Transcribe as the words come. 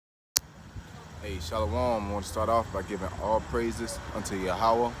Hey, Shalom. I want to start off by giving all praises unto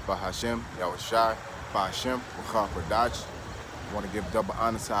Yahweh, Bahashem, Yahushai, Bahashem, Wachar Kodach. I want to give double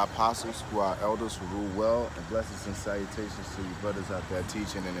honor to our apostles, who are elders, who rule well, and blessings and salutations to you brothers out there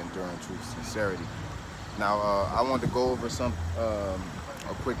teaching and enduring truth and sincerity. Now, I want to go over a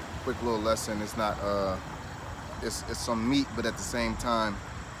quick little lesson. It's not, it's some meat, but at the same time,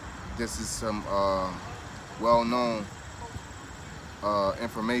 this is some well-known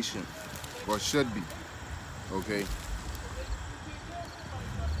information, or should be, okay,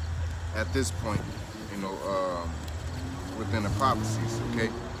 at this point, within the prophecies, okay?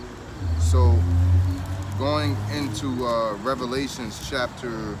 So, going into Revelation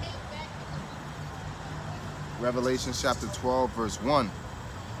chapter 12, verse 1,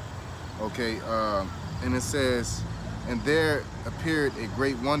 okay, and it says, "And there appeared a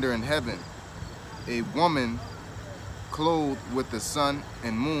great wonder in heaven, a woman clothed with the sun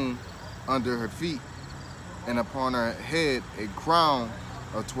and moon under her feet, and upon her head a crown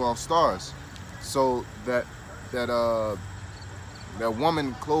of 12 stars." So that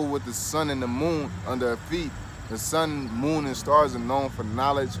woman clothed with the sun and the moon under her feet. The sun, moon, and stars are known for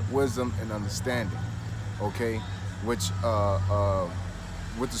knowledge, wisdom, and understanding. Okay, which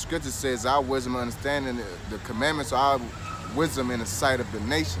what the scripture says, our wisdom and understanding, the commandments are our wisdom in the sight of the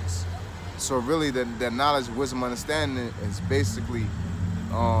nations. So really, the knowledge, wisdom, understanding is basically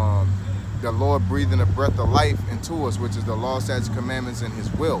the Lord breathing a breath of life into us, which is the law, statutes, commandments, and His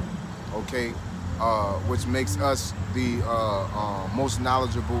will. Okay, which makes us the most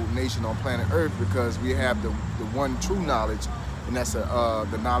knowledgeable nation on planet Earth, because we have the one true knowledge, and that's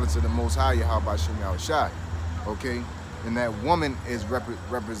the knowledge of the Most High, Yahweh Shem Yahushai. Okay, and that woman is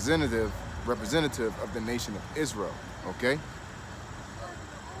representative of the nation of Israel. Okay.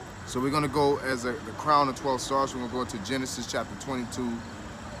 So we're going to go as the crown of 12 stars. We're going to go into Genesis chapter 22,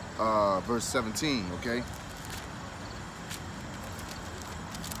 verse 17, okay?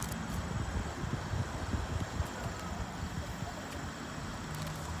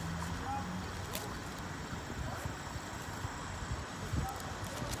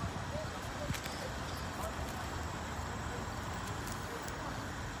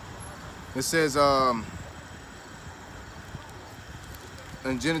 It says,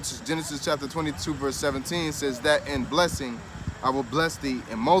 in Genesis chapter 22, verse 17, says that in blessing I will bless thee,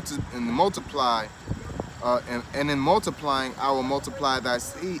 and multiply, and in multiplying I will multiply thy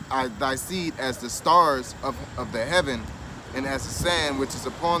seed as the stars of the heaven, and as the sand which is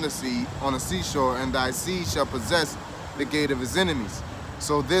upon the sea, on the seashore, and thy seed shall possess the gate of his enemies.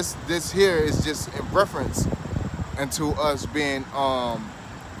 So this here is just in reference unto us being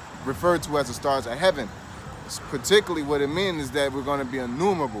referred to as the stars of heaven. Particularly what it means is that we're going to be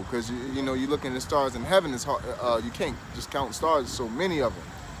innumerable, because you look at the stars in heaven, it's hard, you can't just count stars, so many of them.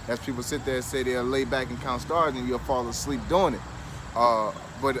 As people sit there and say they'll lay back and count stars, and you'll fall asleep doing it.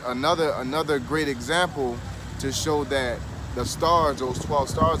 But another great example to show that the stars, those 12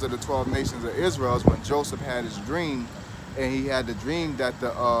 stars, are the 12 nations of Israel, is when Joseph had his dream, and he had the dream that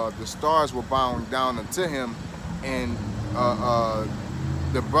the stars were bowing down unto him, and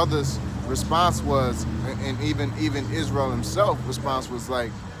the brothers' response was, and even Israel himself response was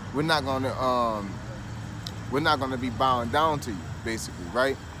like, we're not gonna be bowing down to you, basically,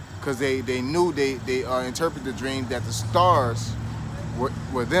 right? Because they knew they interpreted the dream that the stars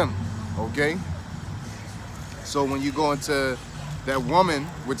were them. Okay, so when you go into that woman,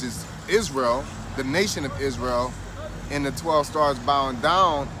 which is Israel, the nation of Israel, and the 12 stars bowing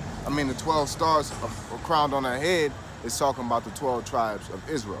down, the 12 stars crowned on her head, is talking about the 12 tribes of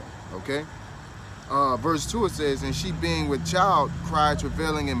Israel. Okay, verse 2, it says, "And she being with child cried,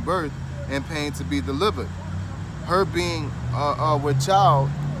 travailing in birth, and pain to be delivered." Her being with child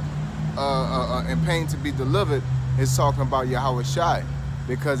and pain to be delivered is talking about Yahushai,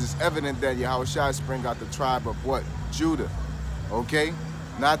 because it's evident that Yahushai sprang out the tribe of what? Judah. Okay,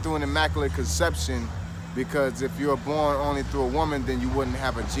 not through an immaculate conception, because if you're born only through a woman, then you wouldn't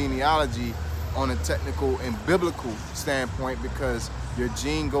have a genealogy on a technical and biblical standpoint, because your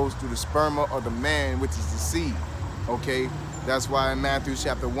gene goes through the sperma of the man, which is the seed. Okay, that's why in Matthew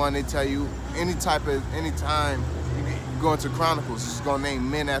chapter 1 they tell you anytime you go into Chronicles, it's gonna name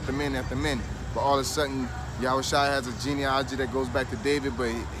men after men after men, but all of a sudden Yahushai has a genealogy that goes back to David, but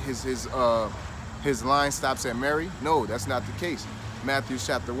his line stops at Mary. No, that's not the case. Matthew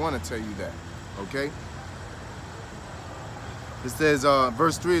chapter 1 will tell you that. Okay. It says,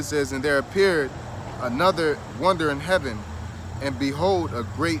 verse 3, it says, "And there appeared another wonder in heaven, and behold, a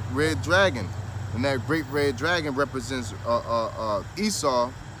great red dragon." And that great red dragon represents Esau,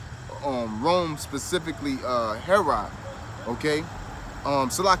 Rome, specifically Herod. Okay,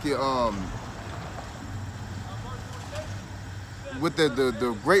 Salakia, with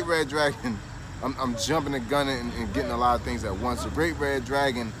the great red dragon, I'm jumping the gun and getting a lot of things at once. The great red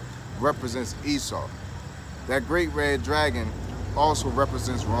dragon represents Esau. That great red dragon also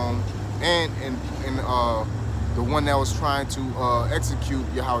represents Rome, and the one that was trying to execute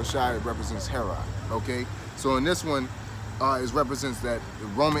Yahushua represents Herod. Okay, so in this one, it represents that the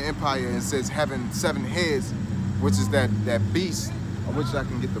Roman Empire. It says having 7 heads, which is that beast. I wish I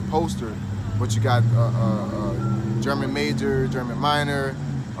can get the poster. But you got German major, German minor.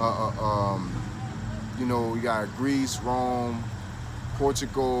 You know, you got Greece, Rome,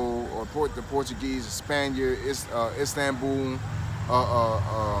 Portugal, or the Portuguese, Spaniard, Istanbul,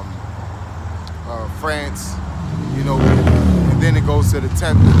 France. You know, and then it goes to the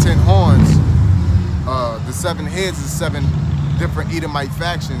 10 horns. The 7 heads is 7 different Edomite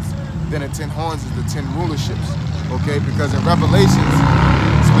factions. Then the 10 horns is the 10 rulerships. Okay, because in Revelations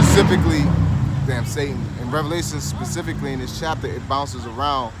specifically, damn Satan, in Revelations specifically in this chapter, it bounces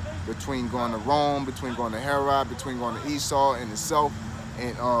around between going to Rome, between going to Herod, between going to Esau and itself,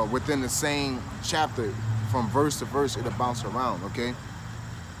 and within the same chapter, from verse to verse, it'll bounce around. Okay,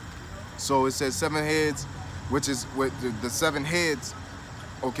 so it says 7 heads, which is with the 7 heads.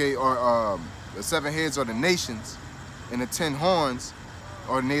 Okay, or the 7 heads are the nations, and the 10 horns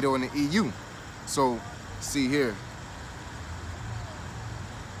are NATO and the EU. So see here.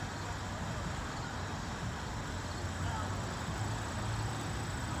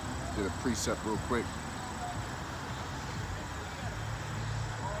 Did a precept real quick.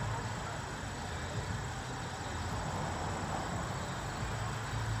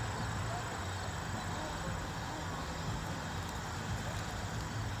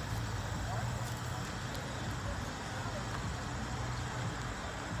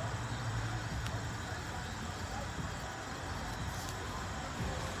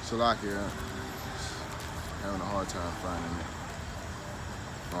 Salakia, having a hard time finding it.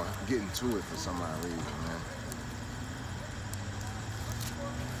 Or getting to it for some odd reason, man.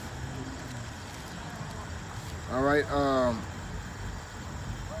 All right.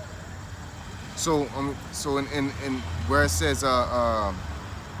 So in where it says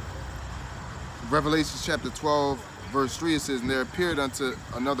Revelation chapter 12 verse 3, it says, and there appeared unto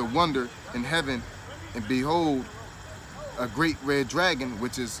another wonder in heaven, and behold, a great red dragon,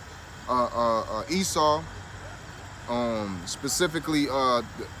 which is Esau. Specifically,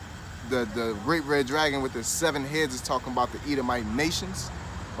 the great red dragon with the 7 heads is talking about the Edomite nations,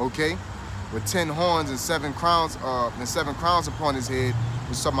 okay, with 10 horns and 7 crowns, upon his head.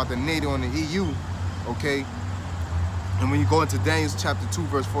 It's talking about the NATO and the EU, okay. And when you go into Daniel chapter 2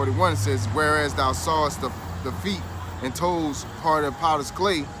 verse 41, it says, whereas thou sawest the feet and toes part of potter's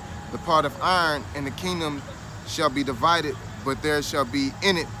clay, the part of iron, and the kingdom shall be divided, but there shall be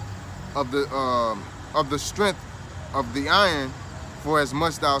in it of the strength of the iron, for as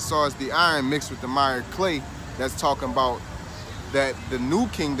much thou sawest the iron mixed with the miry clay. That's talking about that the new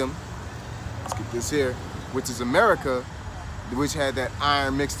kingdom, let's get this here, which is America, which had that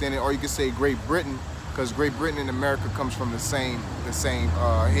iron mixed in it, or you could say Great Britain, because Great Britain and America comes from the same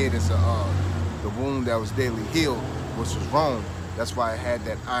head as the wound that was daily healed, which was Rome. That's why it had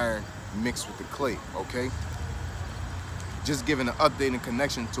that iron mixed with the clay, okay? Just giving an update and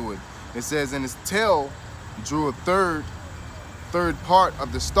connection to it. It says, and his tail drew a third part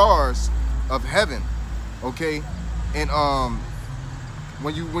of the stars of heaven, okay? And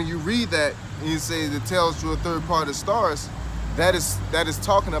when you read that and you say the tails drew a third part of the stars, that is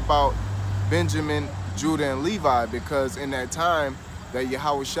talking about Benjamin, Judah, and Levi, because in that time that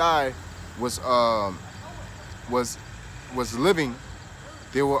Yahushua was living,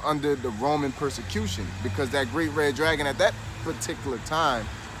 they were under the Roman persecution, because that great red dragon at that particular time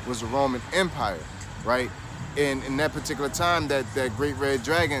was the Roman Empire, right? And in that particular time, that great red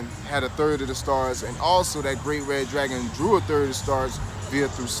dragon had a third of the stars, and also that great red dragon drew a third of the stars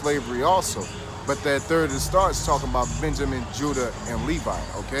through slavery also. But that third of the stars is talking about Benjamin, Judah, and Levi,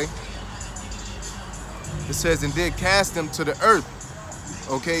 okay? It says, and did cast them to the earth.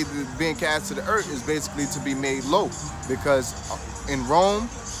 Okay, being cast to the earth is basically to be made low, because in Rome,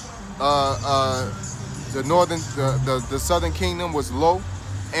 the southern kingdom was low,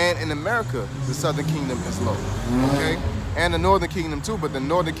 and in America, the southern kingdom is low, okay? And the northern kingdom too, but the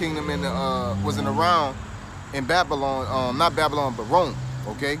northern kingdom wasn't around in Babylon, not Babylon, but Rome,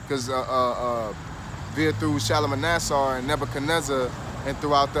 okay? Because via through Shalmaneser and Nebuchadnezzar, and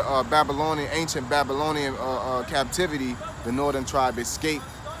throughout the ancient Babylonian captivity, the northern tribe escaped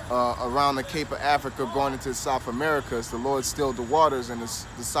around the Cape of Africa, going into South America. So the Lord stilled the waters in the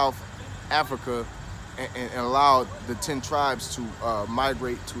South Africa, and allowed the 10 tribes to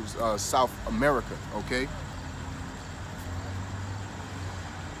migrate to South America, okay?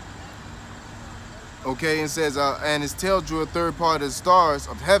 Okay, it says, and his tail drew a third part of the stars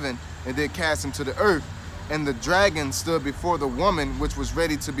of heaven, and did cast him to the earth. And the dragon stood before the woman, which was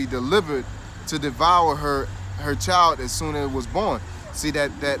ready to be delivered, to devour her child as soon as it was born. See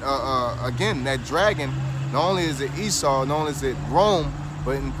that again, that dragon, not only is it Esau, not only is it Rome,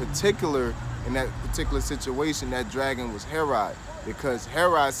 but in particular, in that particular situation, that dragon was Herod, because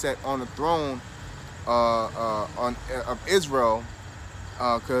Herod sat on the throne of Israel,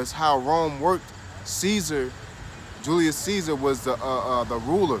 because how Rome worked. Julius Caesar was the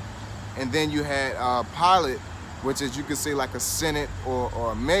ruler, and then you had Pilate, which is, you could say, like a senate or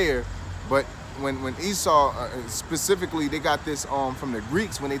a mayor. But when Esau specifically, they got this from the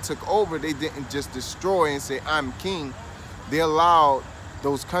Greeks. When they took over, they didn't just destroy and say I'm king. They allowed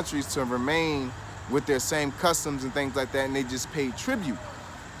those countries to remain with their same customs and things like that, and they just paid tribute.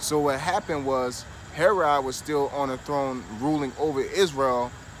 So what happened was Herod was still on the throne ruling over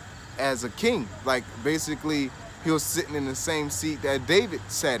Israel as a king. Like, basically, he was sitting in the same seat that David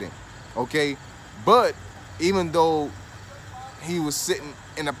sat in, okay? But even though he was sitting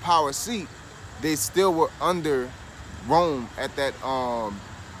in a power seat, they still were under Rome at that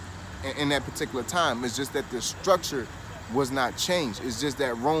in that particular time. It's just that the structure was not changed. It's just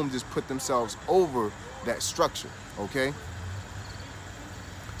that Rome just put themselves over that structure, okay?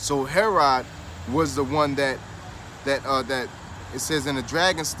 So Herod was the one that it says, and the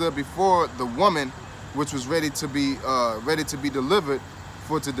dragon stood before the woman, which was ready to be delivered,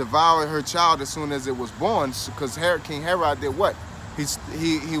 for to devour her child as soon as it was born. Because King Herod did what?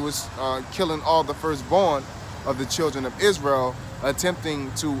 He was killing all the firstborn of the children of Israel,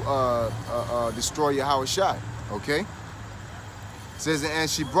 attempting to destroy Yahushua. Okay. It says, and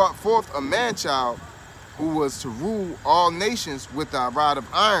she brought forth a man-child who was to rule all nations with a rod of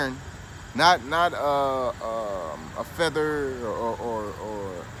iron. Not a feather or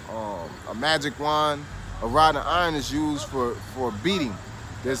a magic wand. A rod of iron is used for beating.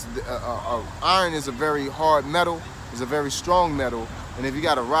 Iron is a very hard metal. It's a very strong metal. And if you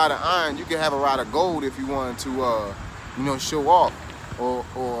got a rod of iron, you can have a rod of gold if you wanted to, show off, or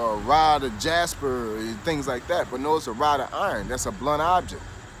a rod of jasper, things like that. But no, it's a rod of iron. That's a blunt object.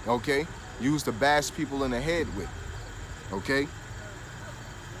 Okay, used to bash people in the head with. Okay.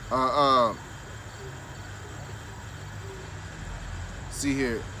 See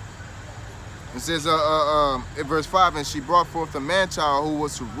here. It says, in verse 5, and she brought forth a man-child who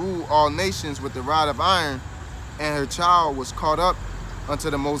was to rule all nations with the rod of iron, and her child was caught up unto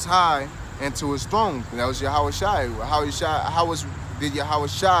the Most High and to his throne. And that was Yahushua. How did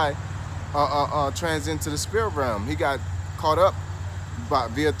Yahushua transcend to the spirit realm? He got caught up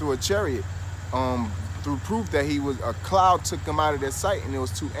through a chariot. Through proof that a cloud took him out of their sight, and there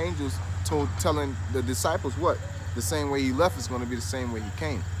was two angels telling the disciples what? The same way he left is going to be the same way he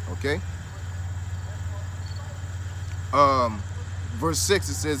came. Okay. Verse 6,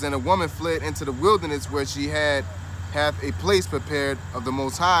 it says, and a woman fled into the wilderness, where she hath a place prepared of the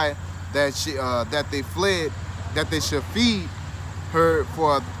Most High, that they should feed her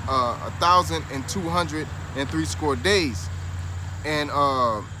for 1,260 days. And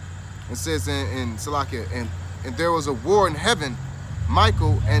it says in Salakia, and there was a war in heaven.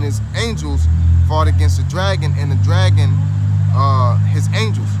 Michael and his angels fought against the dragon, and the dragon his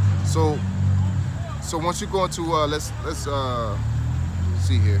angels. So once you go into let's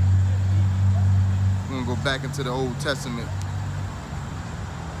see here. We're gonna go back into the Old Testament.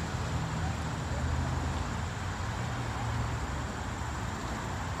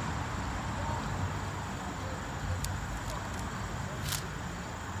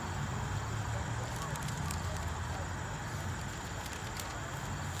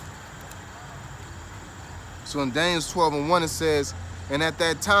 So in Daniel 12:1 it says, and at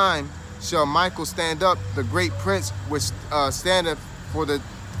that time shall Michael stand up, the great prince, which standeth for the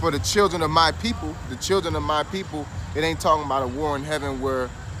children of my people. The children of my people. It ain't talking about a war in heaven where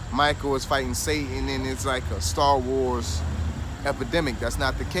Michael is fighting Satan and it's like a Star Wars epidemic. That's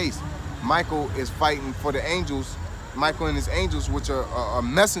not the case. Michael is fighting for the angels. Michael and his angels, which are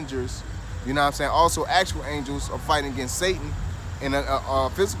messengers, you know what I'm saying? Also, actual angels are fighting against Satan, and a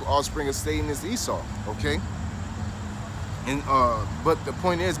physical offspring of Satan is Esau. Okay. And but the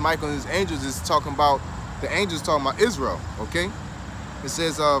point is, Michael and his angels is talking about, the angels talking about Israel. Okay. It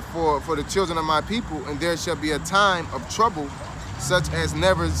says, for the children of my people, and there shall be a time of trouble, such as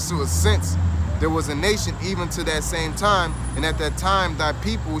never since there was a nation, even to that same time. And at that time thy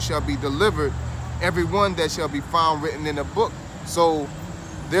people shall be delivered, every one that shall be found written in a book. So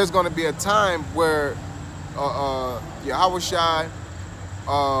there's going to be a time where Yahushua,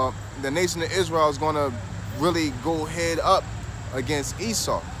 the nation of Israel, is going to really go head up against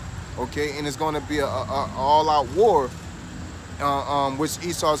Esau. okay? And it's going to be a all-out war, which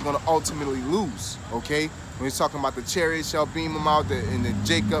Esau is going to ultimately lose, okay? When he's talking about the chariots shall beam him out, and then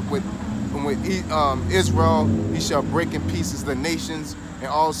Jacob with Israel, he shall break in pieces the nations, and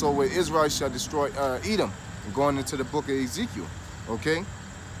also with Israel he shall destroy Edom, going into the book of Ezekiel, okay?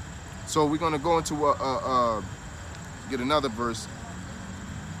 So we're going to go into get another verse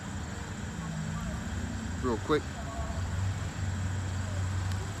real quick.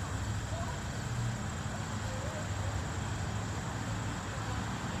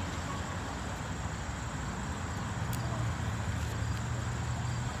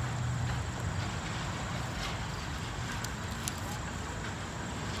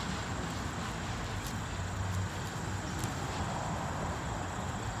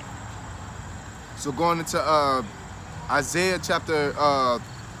 So going into Isaiah chapter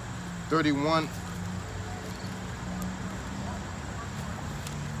 31.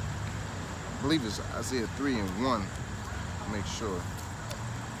 I believe it's Isaiah 3 and 1. Make sure.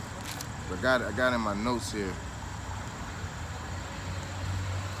 I got it in my notes here.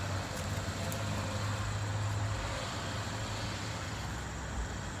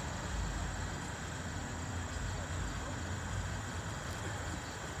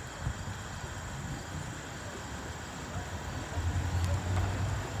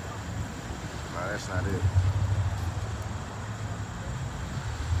 That's not it.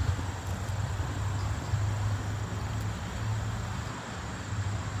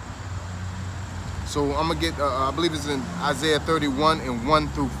 So I'm gonna get, I believe it's in Isaiah 31 and 1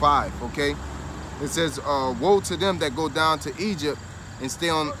 through 5, okay? It says, woe to them that go down to Egypt and stay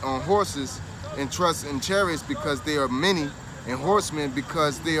on horses and trust in chariots, because they are many, and horsemen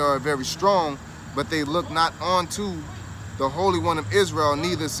because they are very strong, but they look not unto the Holy One of Israel,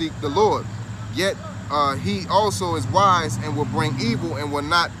 neither seek the Lord. Yet he also is wise and will bring evil and will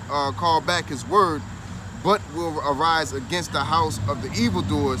not call back his word, but will arise against the house of the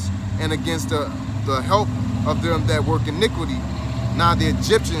evildoers and against the help of them that work iniquity. Now the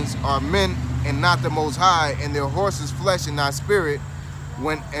Egyptians are men and not the Most High, and their horses flesh and not spirit.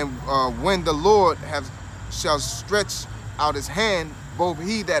 When the Lord shall stretch out his hand, both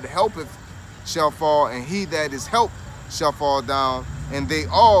he that helpeth shall fall, and he that is helped shall fall down, and they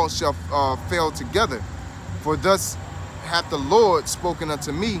all shall fail together. For thus hath the Lord spoken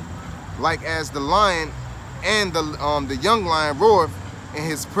unto me, like as the lion and the young lion roareth in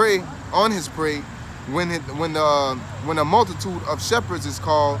his prey, on his prey, when a multitude of shepherds is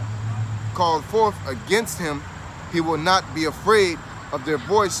called forth against him, he will not be afraid of their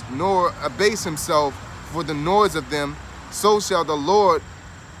voice, nor abase himself for the noise of them. So shall the Lord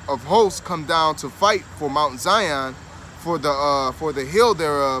of hosts come down to fight for Mount Zion, for the hill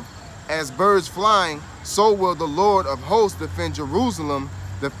thereof. As birds flying, so will the Lord of hosts defend Jerusalem.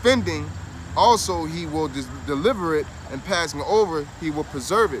 Defending also he will deliver it, and passing over he will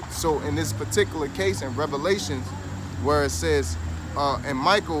preserve it. So in this particular case in Revelations, where it says and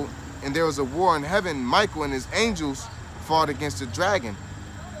Michael, and there was a war in heaven, Michael and his angels fought against the dragon.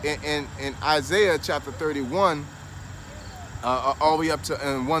 In Isaiah chapter 31, all the way up to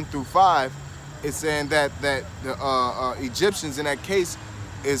 1 through 5, it's saying that the Egyptians in that case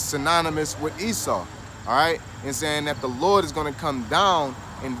is synonymous with Esau, all right? And saying that the Lord is going to come down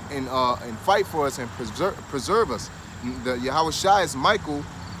and fight for us and preserve us. The Yahweh Shai is Michael,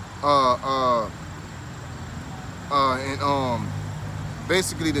 and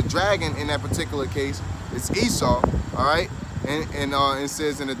basically the dragon in that particular case is Esau, all right? And it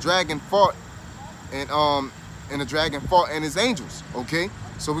says, and the dragon fought, and the dragon fought and his angels, okay?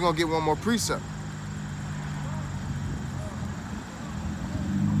 So we're gonna get one more precept.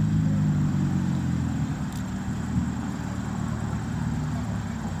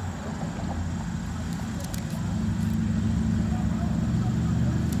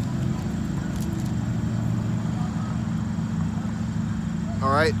 All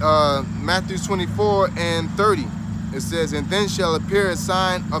right, Matthew 24 and 30. It says, and then shall appear a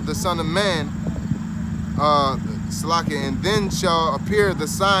sign of the Son of Man, and then shall appear the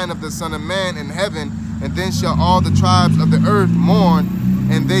sign of the Son of Man in heaven, and then shall all the tribes of the earth mourn,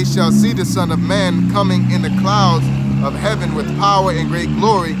 and they shall see the Son of Man coming in the clouds of heaven with power and great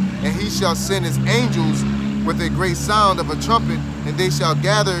glory, and he shall send his angels with a great sound of a trumpet, and they shall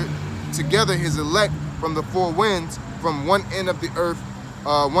gather together his elect from the four winds, from one end of the earth,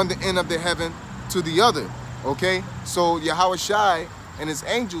 one end of the heaven to the other. Okay, so Yahweh Shai and his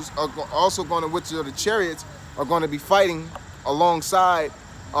angels are also going to, which are the chariots, are going to be fighting alongside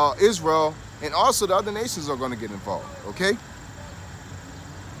Israel, and also the other nations are going to get involved. Okay.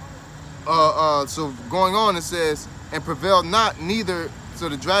 So going on, it says, and prevail not, neither So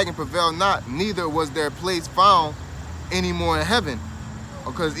the dragon prevailed not, neither was their place found anymore in heaven,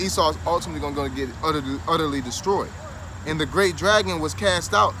 because Esau's ultimately going to get utterly destroyed. And the great dragon was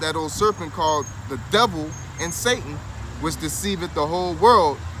cast out, that old serpent called the devil and Satan, which deceiveth the whole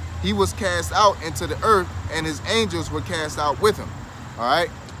world. He was cast out into the earth, and his angels were cast out with him. All right,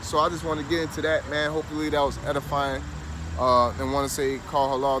 so I just want to get into that, man. Hopefully that was edifying. And want to say,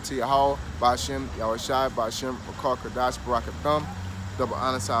 call halal to Yahweh, Ba'ashem, Yahushai, Ba'ashem, Rakar, Kadash, Barakatham, double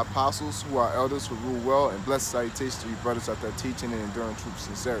honor to our apostles, who are elders, who rule well, and blessed salutations to you brothers out there teaching and enduring truth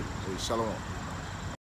sincerity. Shalom.